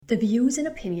The views and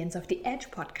opinions of the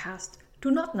EDGE podcast do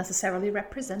not necessarily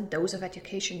represent those of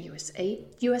Education USA,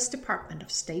 U.S. Department of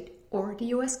State, or the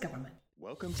U.S. government.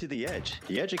 Welcome to The Edge,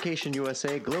 the Education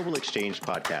USA Global Exchange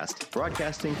podcast,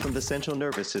 broadcasting from the central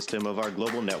nervous system of our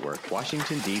global network,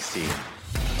 Washington, D.C.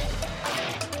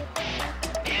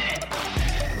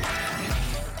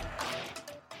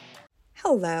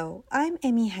 Hello, I'm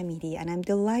Emi Hamidi, and I'm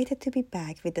delighted to be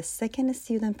back with the second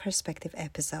Student Perspective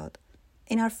episode.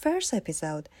 In our first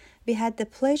episode, we had the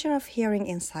pleasure of hearing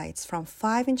insights from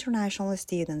 5 international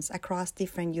students across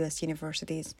different U.S.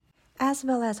 universities, as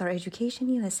well as our Education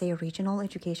USA Regional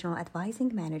Educational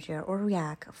Advising Manager, or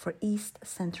REAC, for East,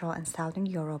 Central, and Southern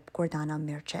Europe, Gordana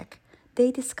Mircek.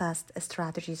 They discussed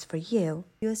strategies for you,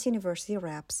 U.S. university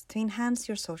reps, to enhance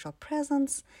your social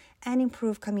presence and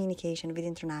improve communication with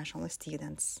international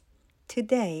students.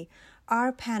 Today,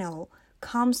 our panel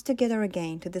comes together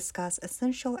again to discuss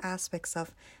essential aspects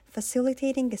of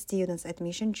facilitating students'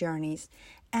 admission journeys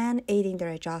and aiding their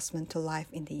adjustment to life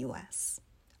in the U.S.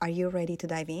 Are you ready to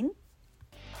dive in?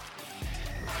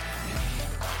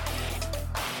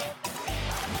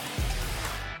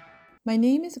 My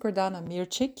name is Gordana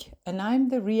Mircek, and I'm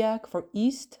the REAC for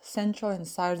East, Central, and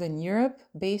Southern Europe,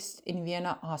 based in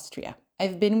Vienna, Austria.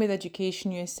 I've been with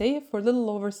Education USA for a little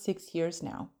over 6 years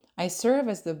now. I serve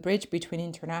as the bridge between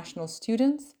international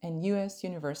students and U.S.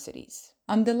 universities.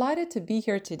 I'm delighted to be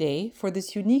here today for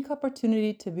this unique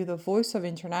opportunity to be the voice of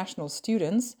international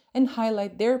students and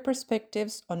highlight their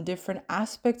perspectives on different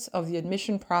aspects of the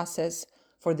admission process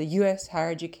for the U.S.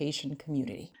 higher education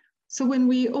community. So when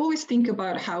we always think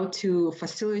about how to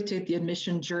facilitate the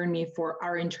admission journey for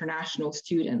our international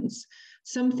students,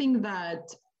 something that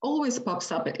always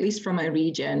pops up, at least from my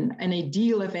region, an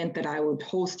ideal event that I would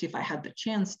host if I had the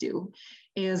chance to,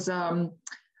 is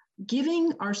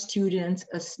giving our students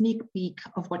a sneak peek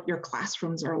of what your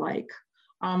classrooms are like.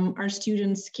 Our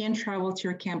students can't travel to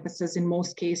your campuses in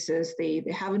most cases. They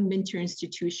haven't been to your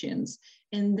institutions.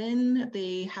 And then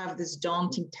they have this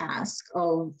daunting task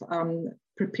of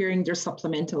preparing their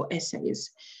supplemental essays.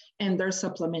 And their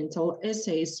supplemental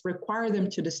essays require them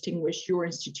to distinguish your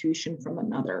institution from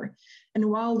another. And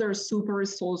while they're super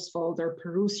resourceful, they'll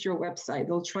peruse your website,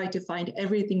 they'll try to find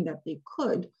everything that they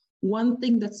could. One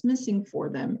thing that's missing for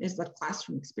them is the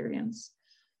classroom experience.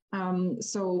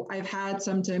 So I've had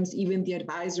sometimes even the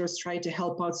advisors try to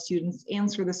help out students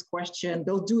answer this question.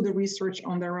 They'll do the research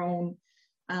on their own.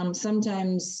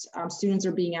 Sometimes students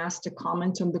are being asked to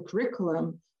comment on the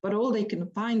curriculum, but all they can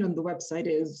find on the website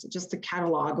is just a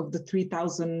catalog of the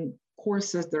 3,000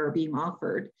 courses that are being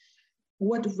offered.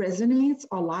 What resonates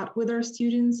a lot with our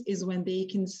students is when they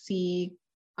can see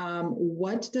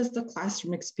what does the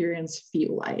classroom experience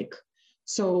feel like.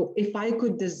 So if I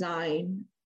could design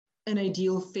an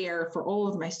ideal fare for all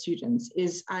of my students,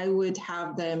 is I would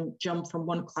have them jump from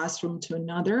one classroom to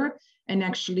another and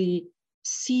actually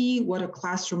see what a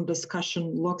classroom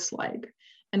discussion looks like.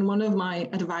 And one of my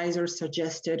advisors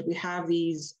suggested we have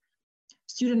these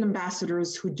student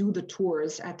ambassadors who do the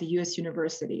tours at the US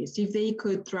universities. If they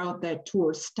could, throughout that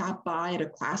tour, stop by at a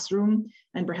classroom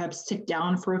and perhaps sit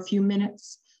down for a few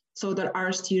minutes so that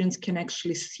our students can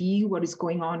actually see what is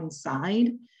going on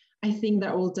inside, I think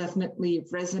that will definitely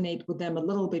resonate with them a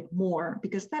little bit more,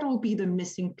 because that will be the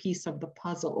missing piece of the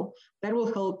puzzle. That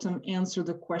will help them answer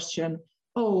the question,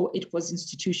 oh, it was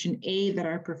institution A that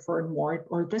I preferred more,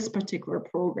 or this particular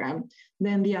program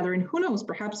than the other. And who knows,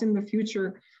 perhaps in the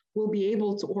future, we'll be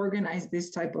able to organize this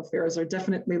type of fairs, or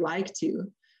definitely like to,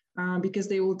 because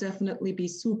they will definitely be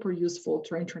super useful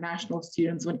to our international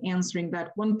students when answering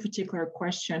that one particular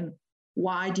question: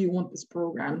 why do you want this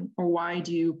program, or why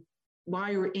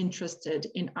you're interested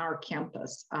in our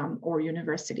campus or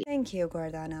university? Thank you,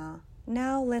 Gordana.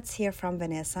 Now let's hear from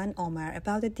Vanessa and Omar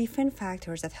about the different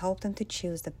factors that help them to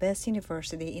choose the best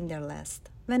university in their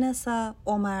list. Vanessa,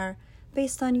 Omar,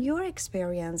 based on your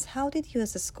experience, how did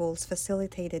U.S. schools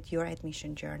facilitated your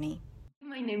admission journey?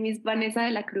 My name is Vanessa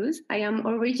de la Cruz. I am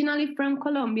originally from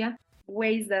Colombia.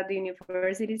 Ways that the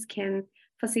universities can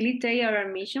facilitate our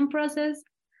admission process.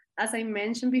 As I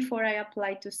mentioned before, I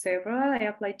applied to several. I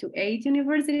applied to 8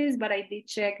 universities, but I did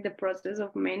check the process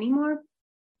of many more.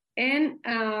 And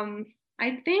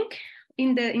I think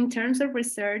in terms of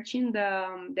researching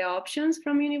the options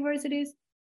from universities,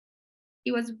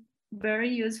 it was very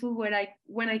useful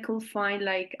when I could find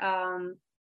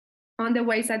on the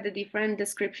website the different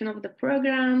description of the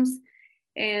programs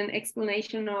and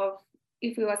explanation of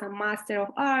if it was a Master of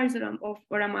Arts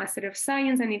or a Master of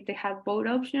Science, and if they had both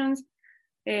options,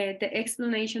 the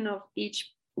explanation of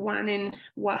each one and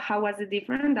how was it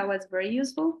different. That was very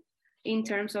useful in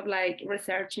terms of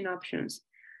researching options.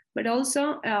 But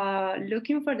also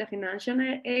looking for the financial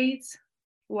aids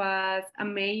was a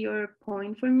major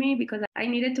point for me because I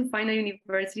needed to find a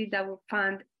university that would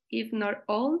fund, if not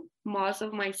all, most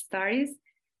of my studies.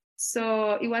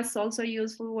 So it was also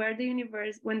useful when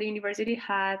the university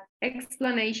had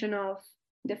explanation of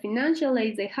the financial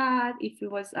aids they had, if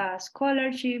it was a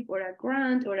scholarship or a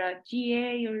grant or a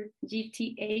GA or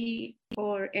GTA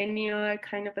or any other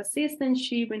kind of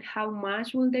assistantship, and how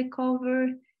much will they cover.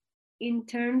 In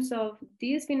terms of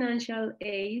these financial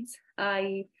aids,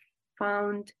 I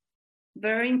found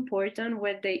very important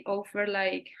when they offer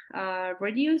like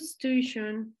reduced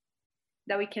tuition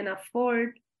that we can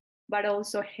afford, but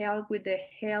also help with the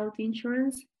health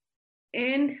insurance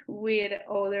and with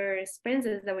other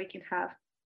expenses that we can have.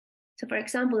 So for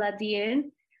example, at the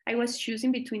end, I was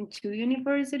choosing between two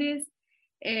universities,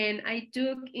 and I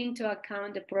took into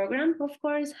account the program, of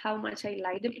course, how much I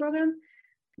like the program.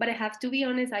 But I have to be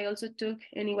honest, I also took,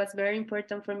 and it was very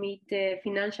important for me, the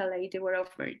financial aid they were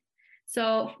offered.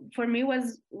 So for me,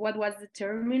 what was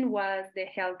determined was the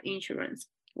health insurance.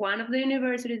 One of the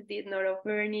universities did not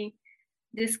offer any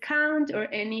discount or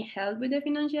any help with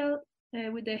the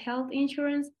with the health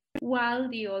insurance, while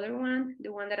the other one,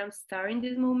 the one that I'm starting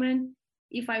this moment,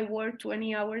 if I work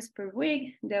 20 hours per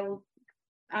week,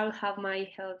 I'll have my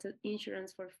health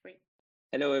insurance for free.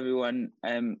 Hello, everyone.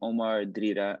 I'm Omar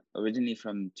Drira, originally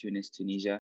from Tunis,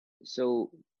 Tunisia. So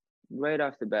right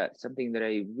off the bat, something that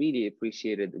I really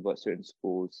appreciated about certain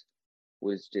schools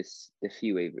was just the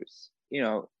fee waivers. You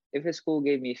know, if a school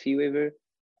gave me a fee waiver,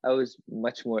 I was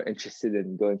much more interested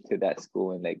in going to that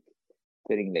school and like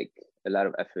putting like a lot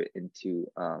of effort into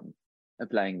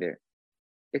applying there.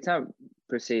 It's not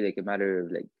per se like a matter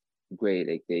of like great,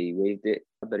 like they waived it,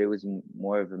 but it was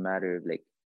more of a matter of like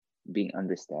being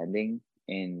understanding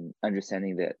and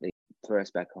understanding that like for us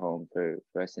back home, for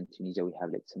us in Tunisia, we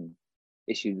have like some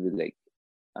issues with like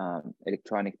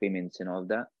electronic payments and all of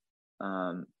that.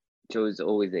 So it's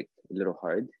always like a little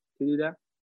hard to do that.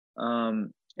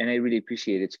 And I really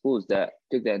appreciated schools that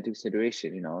took that into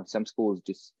consideration. You know, some schools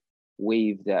just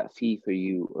waive that fee for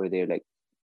you, or they're like,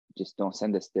 just don't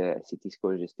send us the CT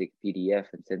score, just take a PDF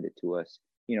and send it to us.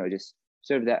 You know, just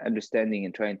sort of that understanding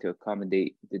and trying to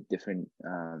accommodate the different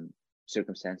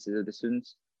circumstances of the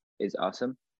students is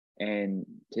awesome. And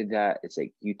to that, it's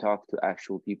like you talk to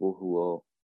actual people who will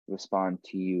respond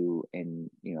to you and,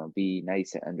 you know, be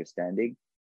nice and understanding.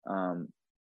 And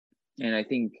I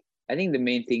think the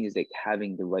main thing is like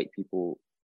having the right people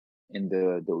in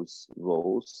those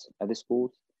roles at the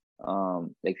schools,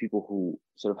 like people who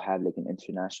sort of have like an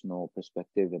international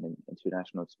perspective and an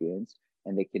international experience,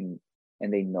 and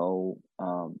they know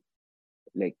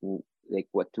like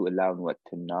what to allow and what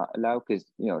to not allow, because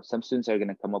you know some students are going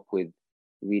to come up with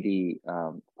really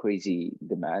crazy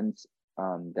demands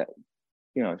that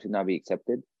you know should not be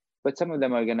accepted, but some of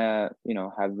them are going to you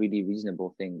know have really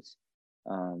reasonable things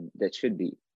that should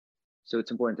be. So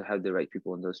it's important to have the right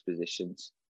people in those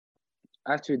positions.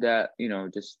 After that, you know,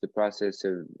 just the process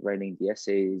of writing the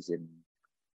essays, and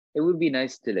it would be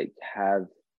nice to like have,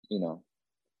 you know,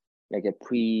 like a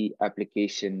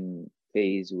pre-application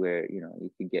phase where, you know,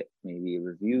 you could get maybe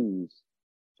reviews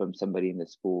from somebody in the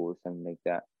school or something like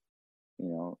that. You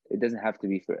know, it doesn't have to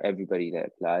be for everybody that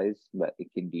applies, but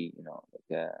it can be, you know,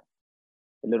 like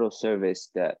a little service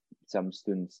that some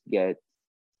students get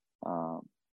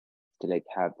to like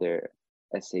have their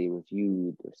essay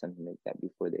reviewed or something like that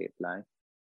before they apply.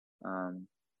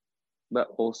 But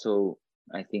also,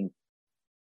 I think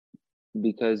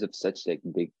because of such like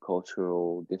big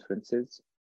cultural differences,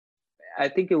 I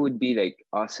think it would be like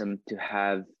awesome to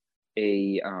have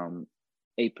a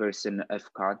person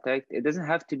of contact. It doesn't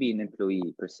have to be an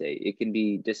employee per se. It can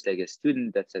be just like a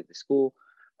student that's at the school,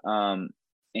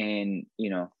 and you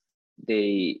know,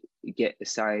 they get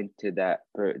assigned to that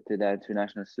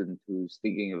international student who's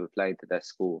thinking of applying to that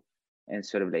school, and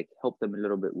sort of like help them a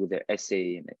little bit with their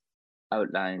essay and like,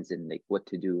 outlines and like what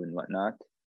to do and whatnot.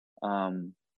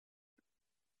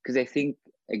 Because I think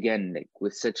again, like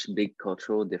with such big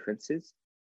cultural differences,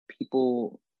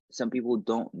 some people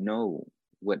don't know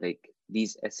what like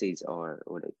these essays are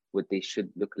or like what they should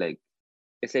look like.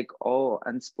 It's like all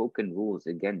unspoken rules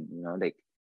again, you know, like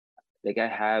I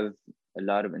have a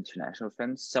lot of international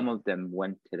friends. Some of them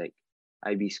went to like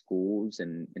IB schools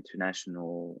and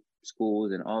international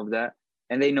schools and all of that,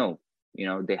 and they know, you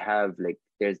know, they have like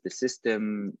there's the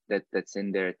system that's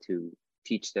in there to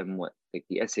teach them what like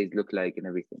the essays look like and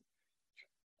everything.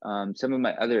 Some of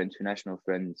my other international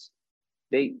friends,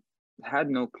 they had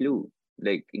no clue,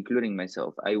 like including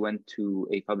myself. I went to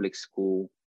a public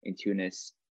school in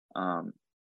Tunis.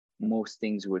 Most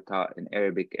things were taught in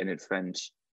Arabic and in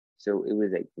French. So it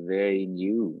was like very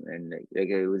new, and like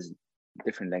it was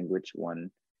different language one,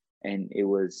 and it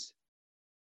was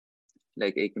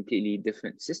like a completely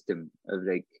different system of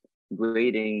like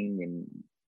grading and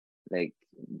like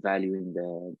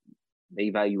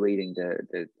evaluating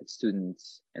the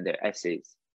students and their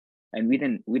essays. And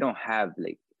we don't have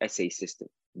like essay system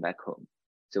back home,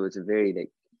 so it's a very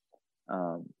like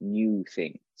new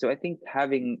thing. So I think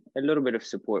having a little bit of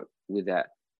support with that,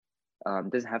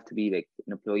 doesn't have to be like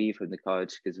an employee from the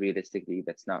college, because realistically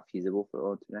that's not feasible for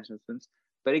all international students,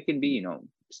 but it can be, you know,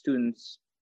 students,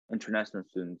 international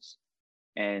students.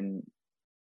 And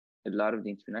a lot of the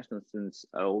international students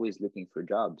are always looking for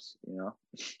jobs, you know.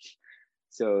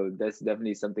 So that's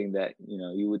definitely something that, you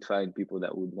know, you would find people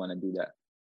that would want to do that.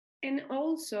 And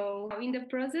also, in the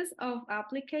process of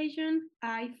application,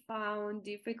 I found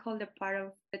difficult the part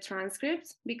of the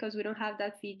transcripts, because we don't have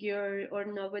that figure or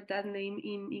not with that name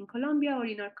in Colombia or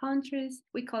in our countries.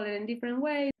 We call it in different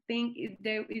ways. I think if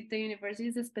the university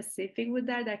is specific with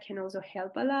that, that can also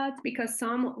help a lot, because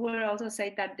some will also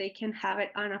say that they can have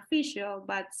it unofficial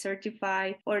but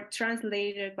certified or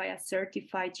translated by a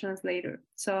certified translator.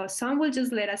 So some will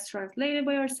just let us translate it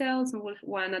by ourselves, and will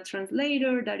want a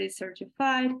translator that is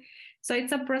certified. So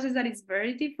it's a process that is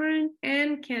very different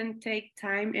and can take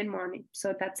time and money.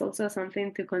 So that's also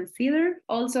something to consider.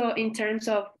 Also, in terms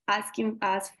of asking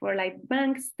us for like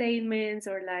bank statements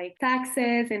or like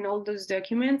taxes and all those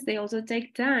documents, they also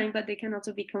take time, but they can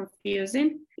also be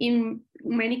confusing. In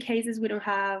many cases, we don't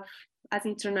have, as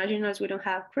internationals, we don't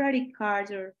have credit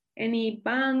cards or any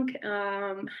bank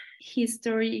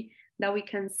history that we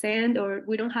can send, or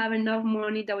we don't have enough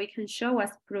money that we can show as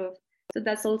proof. So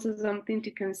that's also something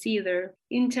to consider.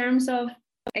 In terms of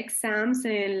exams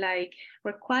and like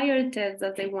required tests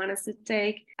that they want us to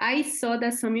take, I saw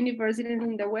that some universities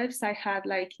on the website had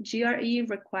like GRE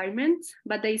requirements,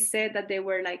 but they said that they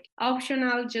were like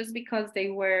optional just because they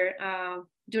were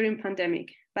during pandemic.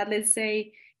 But let's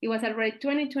say it was already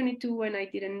 2022 when I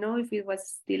didn't know if it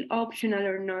was still optional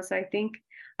or not. So I think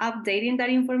updating that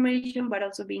information, but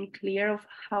also being clear of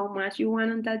how much you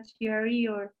want on that GRE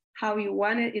or how you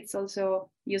want it, it's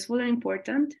also useful and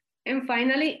important. And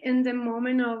finally, in the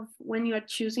moment of when you are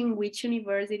choosing which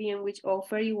university and which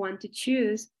offer you want to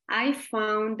choose, I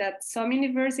found that some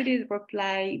universities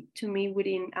reply to me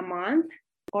within a month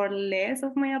or less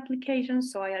of my application.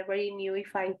 So I already knew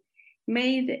if I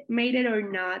made it or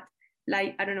not,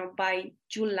 like, I don't know, by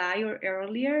July or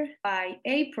earlier, by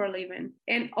April even.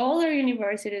 And other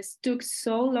universities took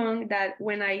so long that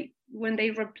when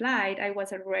they replied, I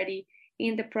was already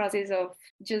in the process of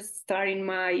just starting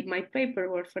my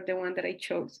paperwork for the one that I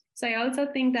chose. So I also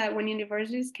think that when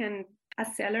universities can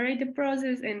accelerate the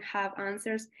process and have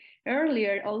answers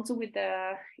earlier, also with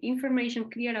the information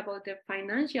clear about the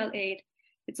financial aid,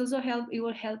 it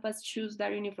will help us choose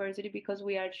that university, because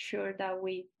we are sure that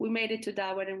we made it to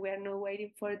that one and we are not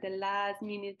waiting for the last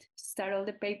minute to start all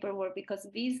the paperwork, because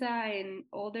visa and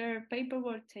other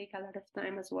paperwork take a lot of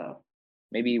time as well.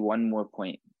 Maybe one more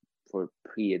point for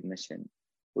pre-admission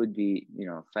would be, you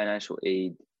know, financial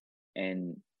aid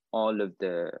and all of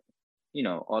the, you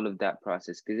know, all of that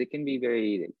process, because it can be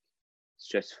very like,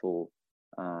 stressful.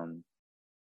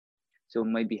 So it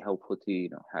might be helpful to,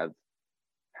 you know,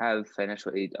 have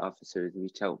financial aid officers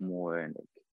reach out more and like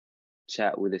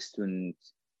chat with the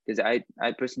students, because I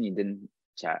personally didn't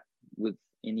chat with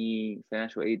any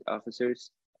financial aid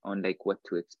officers on like what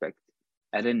to expect.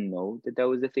 I didn't know that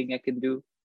was a thing I could do,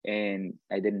 and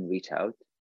I didn't reach out.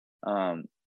 And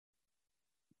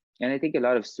I think a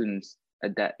lot of students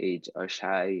at that age are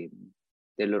shy and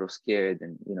they're a little scared,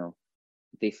 and you know,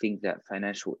 they think that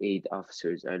financial aid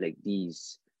officers are like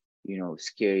these, you know,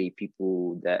 scary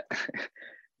people that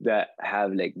that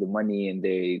have like the money, and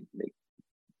they like,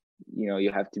 you know,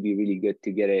 you have to be really good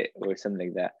to get it or something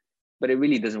like that. But it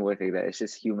really doesn't work like that. It's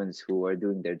just humans who are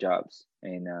doing their jobs,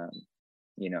 and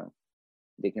you know,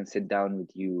 they can sit down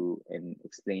with you and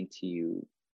explain to you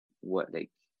what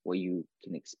you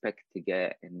can expect to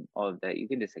get and all of that. You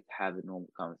can just like have a normal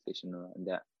conversation around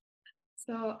that.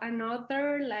 So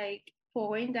another like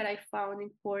point that I found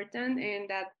important and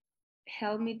that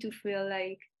helped me to feel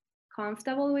like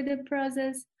comfortable with the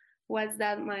process was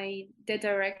that the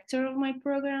director of my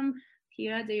program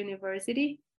here at the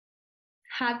university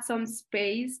had some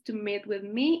space to meet with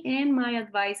me and my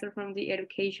advisor from the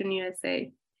Education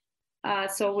USA.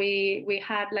 So we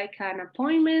had like an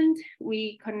appointment,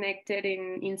 we connected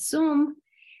in Zoom,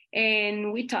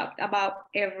 and we talked about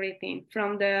everything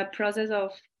from the process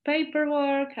of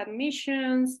paperwork,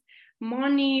 admissions,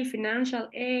 money, financial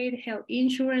aid, health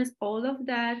insurance, all of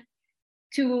that,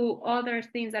 to other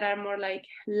things that are more like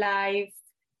life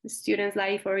students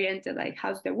life oriented, like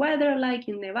how's the weather like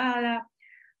in Nevada,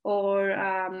 or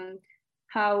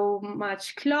how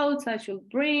much clothes I should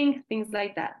bring, things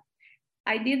like that.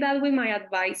 I did that with my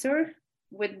advisor,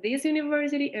 with this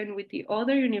university and with the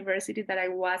other university that I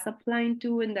was applying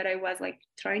to and that I was like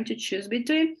trying to choose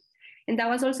between. And that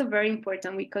was also very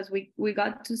important because we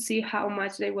got to see how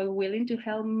much they were willing to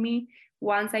help me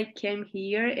once I came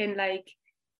here. And like,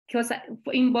 because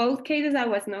in both cases, I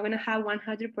was not going to have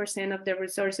 100% of the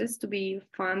resources to be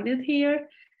funded here.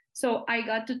 So I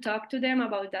got to talk to them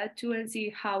about that too and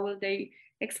see how will they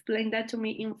explain that to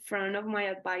me in front of my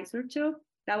advisor too.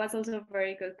 That was also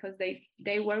very good because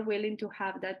they were willing to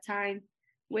have that time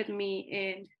with me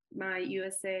and my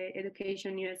USA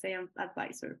Education USA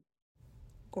advisor.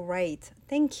 Great,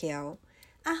 thank you.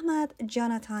 Ahmad,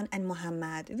 Jonathan, and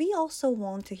Mohammed, we also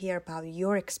want to hear about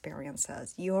your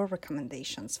experiences, your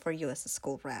recommendations for U.S.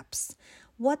 school reps.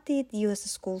 What did U.S.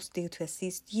 schools do to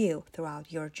assist you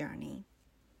throughout your journey?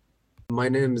 My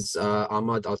name is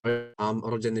Ahmad. I'm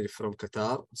originally from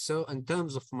Qatar. So in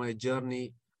terms of my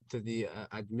journey to the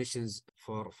admissions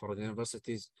for the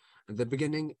universities, in the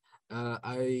beginning,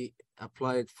 I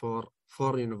applied for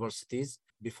 4 universities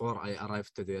before I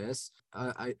arrived to the US.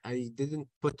 I didn't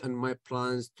put in my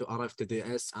plans to arrive to the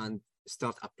US and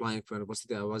start applying for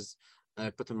university. I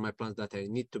put in my plans that I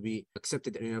need to be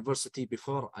accepted in university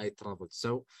before I traveled.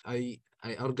 So I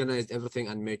organized everything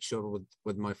and made sure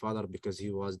with my father, because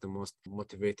he was the most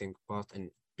motivating part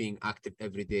in being active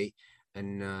every day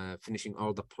and finishing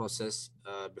all the process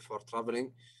before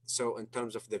traveling. So in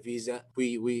terms of the visa,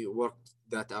 we worked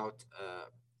that out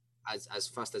as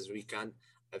fast as we can.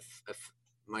 If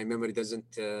my memory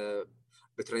doesn't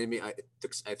betray me, it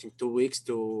took, I think, 2 weeks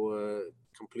to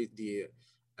complete the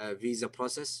visa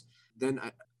process. Then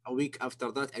a week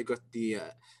after that, I got the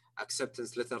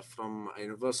acceptance letter from a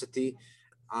university.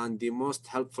 And the most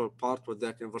helpful part with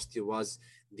that university was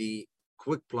the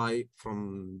quick apply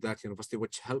from that university,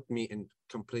 which helped me in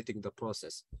completing the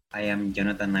process. I am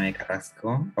Jonathan Nave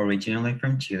Carrasco, originally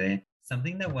from Chile.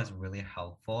 Something that was really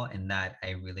helpful and that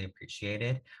I really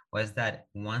appreciated was that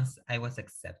once I was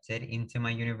accepted into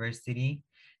my university,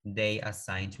 they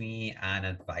assigned me an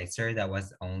advisor that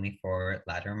was only for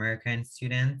Latin American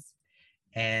students.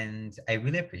 And I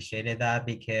really appreciated that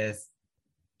because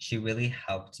she really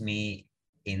helped me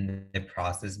in the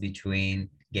process between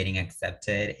getting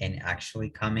accepted and actually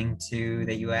coming to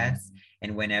the US.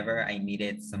 And whenever I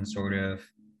needed some sort of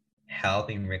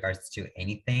help in regards to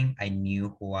anything, I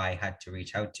knew who I had to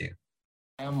reach out to.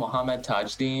 I am Mohammed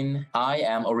Tajdeen. I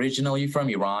am originally from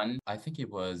Iran. I think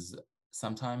it was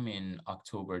sometime in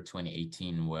October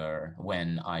 2018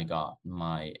 when I got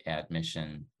my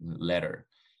admission letter.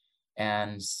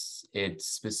 And it was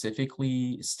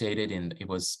specifically stated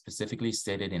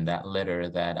in that letter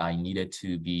that I needed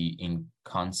to be in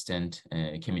constant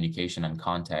communication and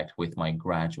contact with my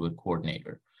graduate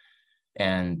coordinator.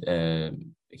 And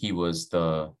he was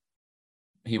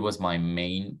my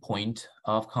main point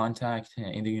of contact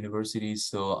in the university.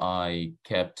 So I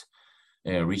kept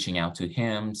reaching out to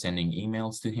him, sending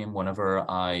emails to him whenever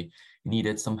I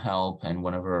needed some help and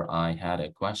whenever I had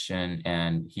a question.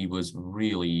 And he was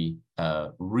really,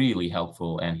 really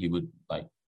helpful. And he would like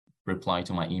reply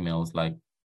to my emails like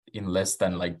in less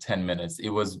than like 10 minutes. It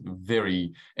was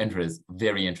very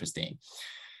interesting.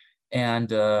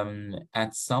 And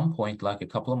at some point, like a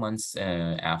couple of months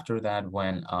after that,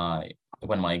 when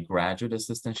my graduate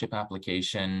assistantship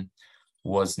application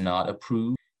was not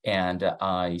approved, and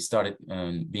I started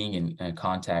being in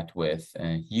contact with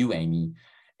you, Amy.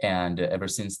 And ever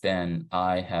since then,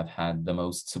 I have had the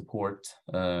most support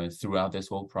throughout this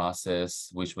whole process,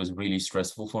 which was really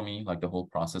stressful for me. Like the whole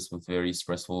process was very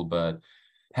stressful, but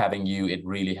having you, it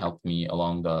really helped me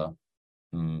along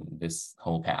this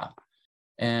whole path.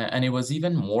 And it was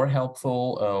even more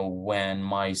helpful when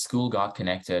my school got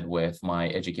connected with my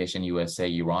Education USA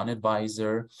Iran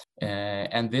advisor.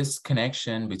 And this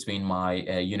connection between my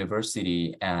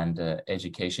university and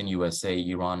Education USA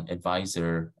Iran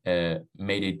advisor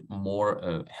made it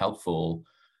more helpful,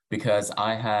 because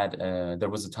there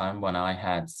was a time when I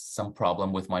had some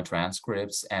problem with my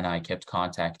transcripts and I kept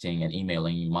contacting and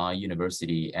emailing my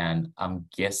university. And I'm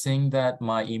guessing that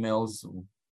my emails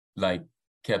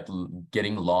kept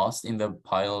getting lost in the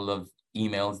pile of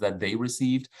emails that they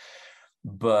received.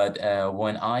 But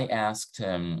when I asked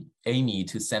Amy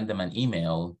to send them an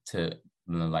email to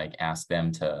ask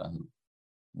them to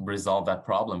resolve that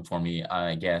problem for me,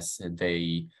 I guess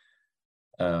they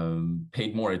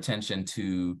paid more attention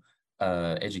to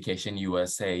Education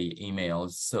USA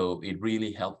emails. So it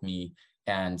really helped me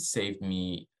and saved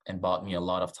me and bought me a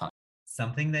lot of time.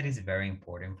 something that is very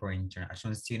important for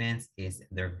international students is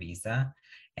their visa.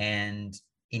 And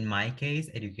in my case,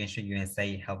 Education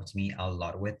USA helped me a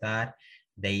lot with that.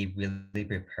 They really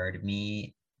prepared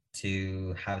me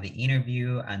to have the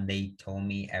interview, and they told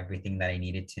me everything that I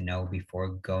needed to know before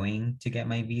going to get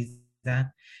my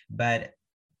visa. But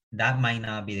that might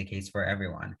not be the case for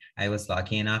everyone. I was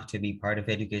lucky enough to be part of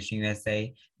Education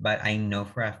USA, but I know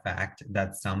for a fact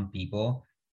that some people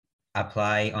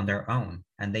apply on their own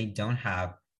and they don't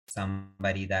have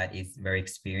somebody that is very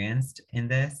experienced in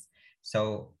this.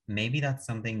 So maybe that's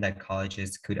something that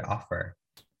colleges could offer.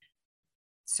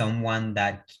 Someone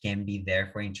that can be there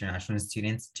for international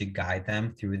students to guide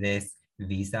them through this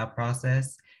visa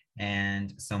process,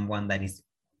 and someone that is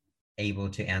able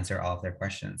to answer all of their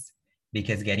questions.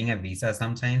 Because getting a visa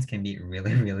sometimes can be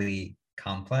really, really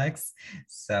complex.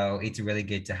 So it's really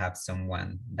good to have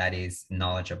someone that is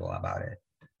knowledgeable about it.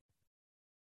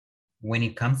 When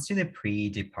it comes to the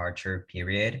pre-departure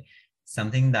period,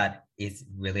 something that is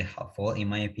really helpful, in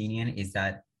my opinion, is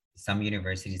that some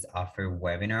universities offer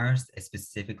webinars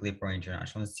specifically for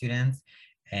international students,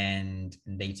 and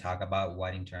they talk about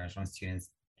what international students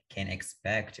can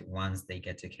expect once they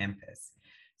get to campus.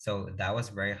 So that was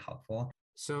very helpful.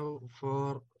 So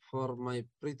for my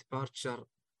pre-departure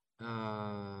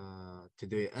to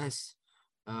the US,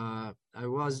 I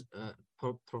was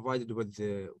provided with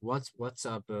the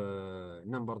WhatsApp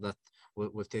number that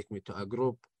will take me to a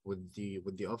group with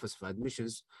the Office of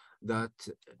Admissions that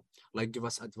like give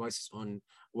us advice on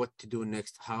what to do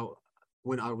next,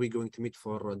 when are we going to meet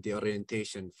for the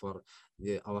orientation for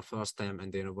our first time in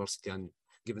the university, and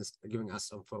giving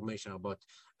us information about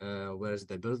where is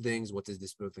the buildings, what is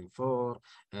this building for,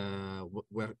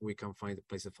 where we can find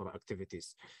places for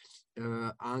activities,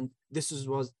 and this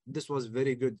was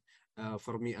very good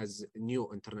for me as a new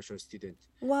international student.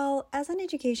 Well, as an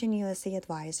Education USA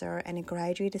advisor and a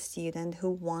graduate student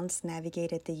who once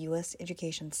navigated the US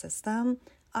education system,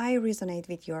 I resonate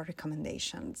with your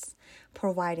recommendations.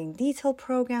 Providing detailed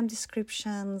program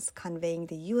descriptions, conveying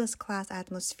the US class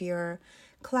atmosphere,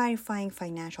 clarifying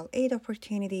financial aid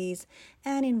opportunities,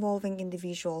 and involving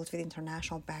individuals with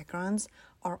international backgrounds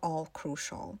are all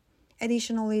crucial.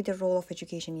 Additionally, the role of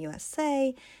Education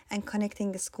USA and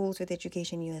connecting the schools with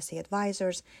Education USA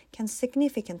advisors can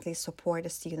significantly support the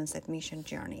students' admission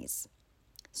journeys.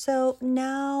 So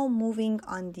now moving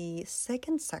on the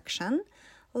second section,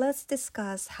 let's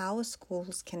discuss how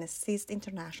schools can assist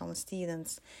international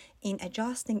students in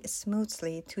adjusting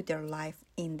smoothly to their life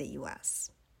in the US.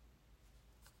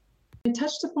 I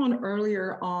touched upon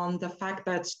earlier on the fact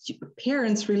that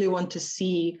parents really want to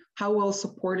see how well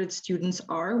supported students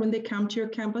are when they come to your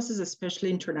campuses,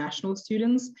 especially international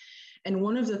students. And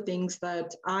one of the things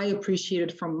that I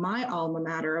appreciated from my alma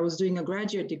mater, I was doing a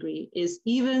graduate degree, is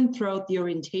even throughout the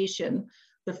orientation,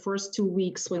 the first 2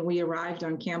 weeks when we arrived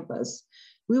on campus,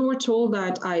 we were told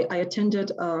that I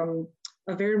attended a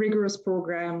very rigorous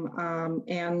program,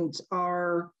 and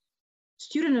our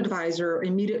student advisor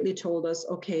immediately told us,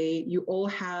 okay, you all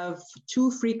have 2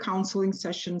 free counseling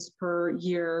sessions per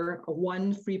year,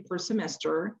 1 free per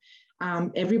semester.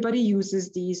 Everybody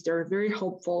uses these. They're very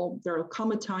helpful. There will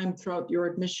come a time throughout your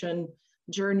admission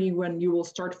journey when you will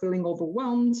start feeling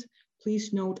overwhelmed.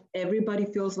 Please note, everybody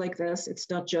feels like this. It's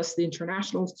not just the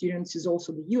international students, it's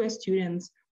also the US students.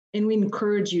 And we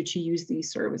encourage you to use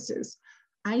these services.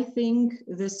 I think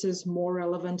this is more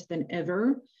relevant than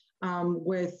ever.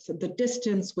 With the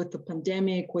distance, with the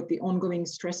pandemic, with the ongoing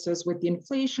stresses, with the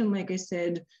inflation, like I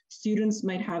said, students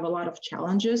might have a lot of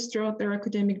challenges throughout their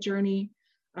academic journey.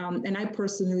 And I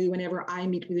personally, whenever I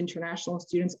meet with international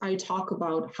students, I talk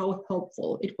about how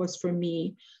helpful it was for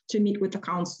me to meet with a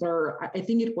counselor. I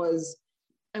think it was,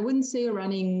 I wouldn't say a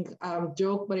running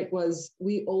joke, but it was,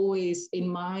 we always, in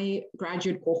my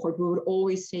graduate cohort, we would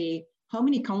always say, how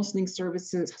many counseling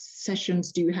services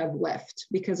sessions do you have left?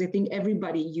 Because I think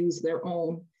everybody used their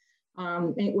own.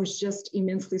 And it was just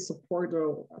immensely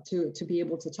supportive to be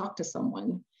able to talk to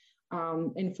someone.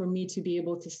 And for me to be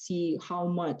able to see how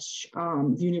much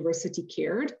the university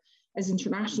cared. As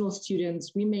international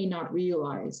students, we may not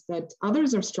realize that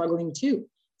others are struggling too.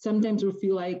 Sometimes we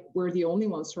feel like we're the only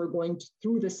ones who are going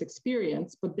through this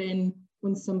experience. But then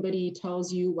when somebody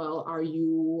tells you, well, are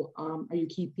you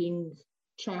keeping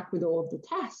track with all of the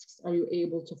tasks? Are you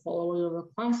able to follow all of the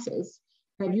classes?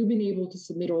 Have you been able to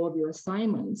submit all of your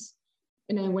assignments?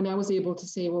 And then when I was able to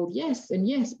say, well, yes,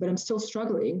 but I'm still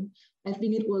struggling, I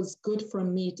think it was good for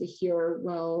me to hear,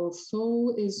 well,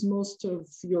 so is most of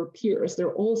your peers.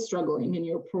 They're all struggling in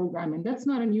your program, and that's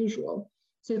not unusual.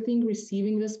 So I think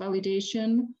receiving this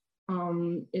validation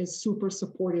is super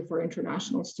supportive for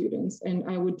international students. And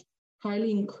I would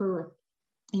highly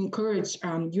encourage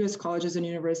US colleges and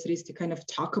universities to kind of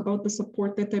talk about the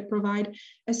support that they provide,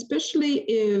 especially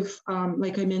if,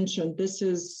 like I mentioned, this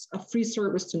is a free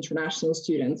service to international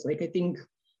students. Like I think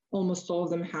almost all of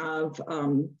them have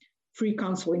free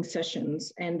counseling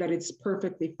sessions, and that it's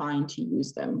perfectly fine to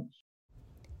use them.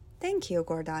 Thank you,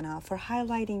 Gordana, for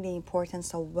highlighting the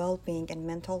importance of well-being and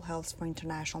mental health for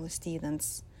international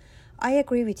students. I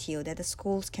agree with you that the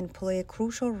schools can play a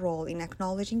crucial role in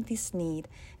acknowledging this need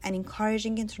and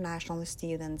encouraging international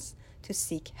students to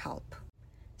seek help.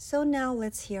 So now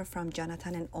let's hear from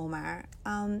Jonathan and Omar.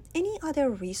 Any other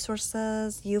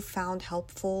resources you found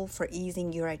helpful for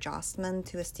easing your adjustment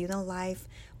to a student life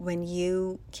when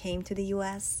you came to the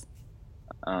US?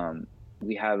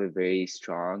 We have a very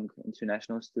strong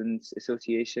International Students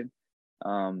Association,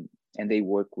 and they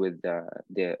work with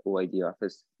the OID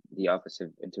office, the Office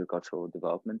of Intercultural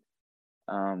Development,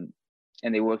 and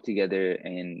they work together,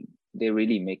 and they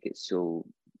really make it so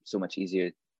much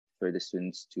easier for the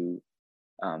students to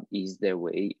ease their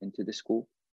way into the school.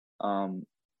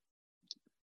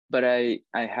 But I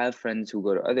have friends who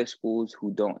go to other schools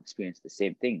who don't experience the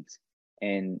same things,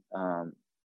 and I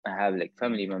have like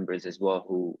family members as well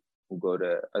who go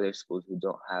to other schools who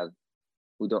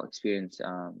don't experience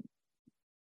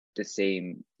the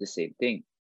same thing.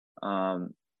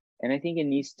 And I think it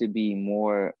needs to be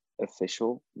more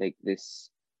official, like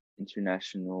this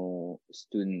international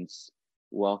students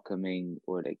welcoming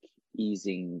or like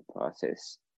easing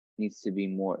process needs to be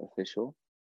more official.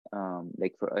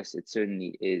 Like for us, it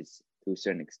certainly is to a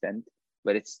certain extent,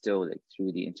 but it's still like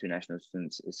through the International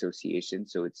Students Association.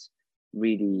 So it's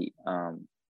really,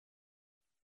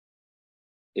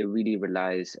 it really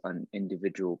relies on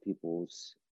individual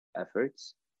people's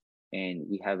efforts, and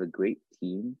we have a great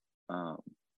team,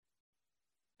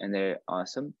 and they're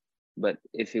awesome. But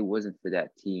if it wasn't for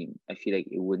that team, I feel like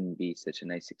it wouldn't be such a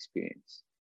nice experience.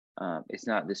 It's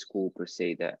not the school per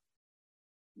se that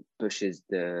pushes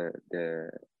the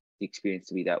experience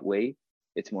to be that way.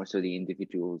 It's more so the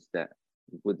individuals that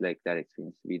would like that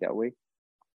experience to be that way.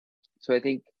 So I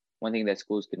think one thing that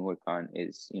schools can work on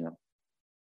is,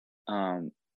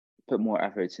 put more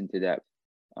efforts into that.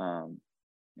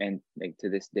 And like to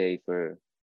this day,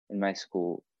 in my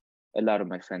school, a lot of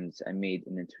my friends, I made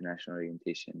an international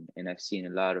orientation, and I've seen a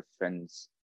lot of friends,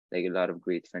 like a lot of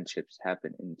great friendships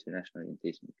happen in international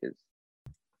orientation because.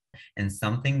 And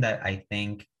something that I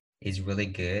think is really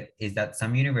good is that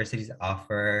some universities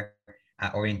offer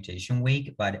an orientation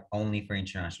week, but only for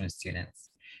international students.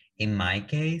 In my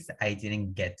case, I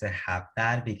didn't get to have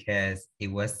that because it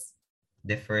was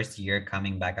the first year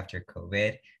coming back after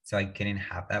COVID, so I couldn't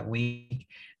have that week.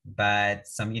 But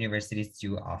some universities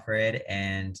do offer it,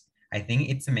 and I think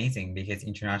it's amazing because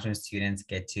international students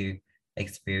get to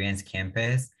experience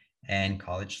campus and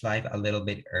college life a little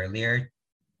bit earlier,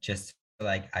 just to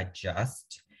like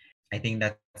adjust. I think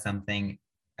that's something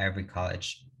every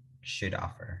college should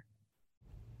offer.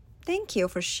 Thank you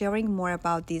for sharing more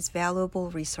about these valuable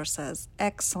resources.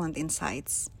 Excellent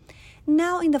insights.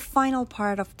 Now, in the final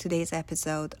part of today's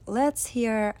episode, let's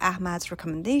hear Ahmad's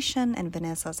recommendation and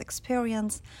Vanessa's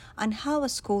experience on how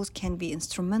schools can be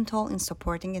instrumental in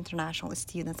supporting international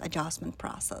students' adjustment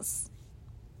process.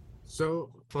 So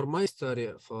for my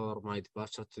story, for my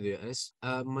departure to the US,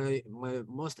 my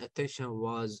most attention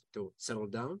was to settle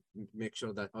down, make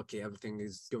sure that, okay, everything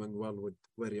is going well with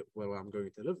where I'm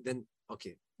going to live. Then,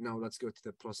 okay, now let's go to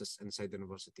the process inside the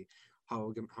university.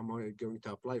 How am I going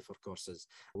to apply for courses?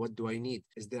 What do I need?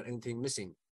 Is there anything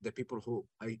missing? The people who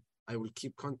I will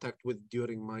keep contact with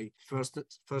during my first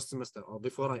semester or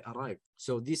before I arrive.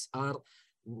 So these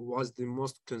was the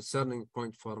most concerning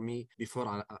point for me before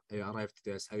I arrived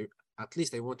to this. At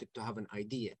least I wanted to have an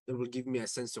idea. It will give me a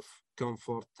sense of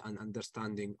comfort and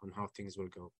understanding on how things will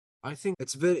go. I think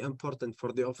it's very important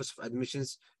for the Office of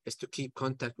Admissions is to keep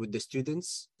contact with the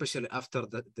students, especially after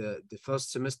the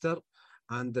first semester.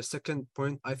 And the second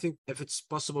point, I think if it's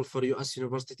possible for US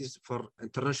universities, for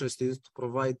international students to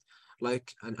provide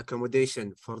like an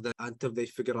accommodation for them until they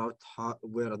figure out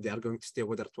where they are going to stay,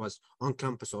 whether it was on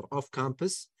campus or off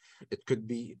campus. It could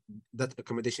be that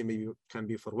accommodation maybe can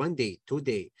be for 1 day, 2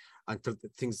 days, until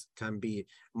things can be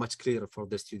much clearer for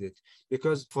the student.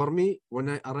 Because for me, when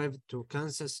I arrived to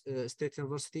Kansas State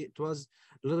University, it was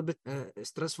a little bit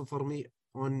stressful for me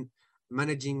on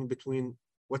managing between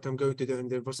what I'm going to do in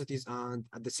the universities, and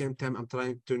at the same time, I'm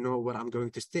trying to know where I'm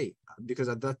going to stay. Because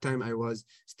at that time, I was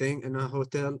staying in a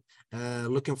hotel,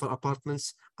 looking for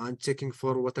apartments, and checking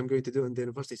for what I'm going to do in the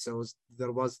university. So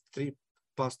there was 3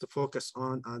 parts to focus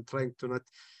on, and trying to not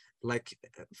like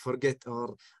forget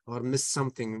or miss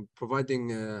something.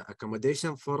 Providing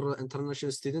accommodation for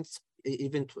international students,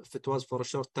 even if it was for a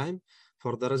short time,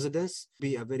 for the residents,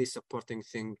 be a very supporting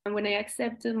thing. And when I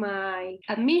accepted my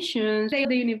admission,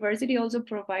 the university also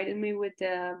provided me with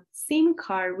a SIM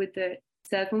card with the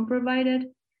cell phone provided.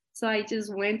 So I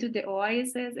just went to the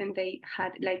OISS and they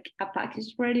had like a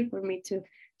package ready for me to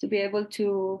be able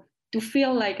to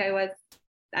feel like I was,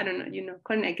 I don't know,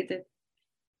 connected.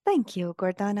 Thank you,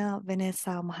 Gordana,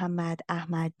 Vanessa, Muhammad,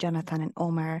 Ahmad, Jonathan, and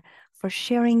Omar for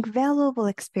sharing valuable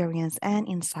experience and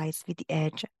insights with The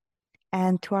Edge.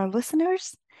 And to our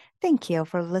listeners, thank you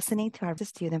for listening to our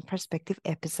Student Perspective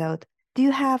episode. Do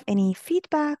you have any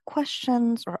feedback,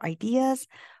 questions, or ideas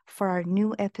for our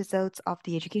new episodes of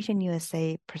the Education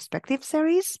USA Perspective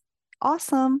series?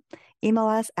 Awesome! Email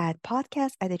us at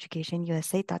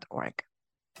podcast@educationusa.org.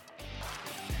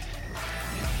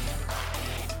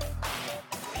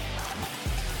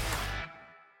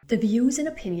 The views and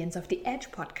opinions of the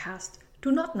EDGE podcast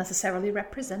do not necessarily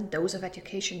represent those of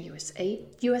Education USA,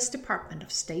 US Department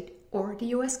of State, or the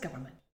US government.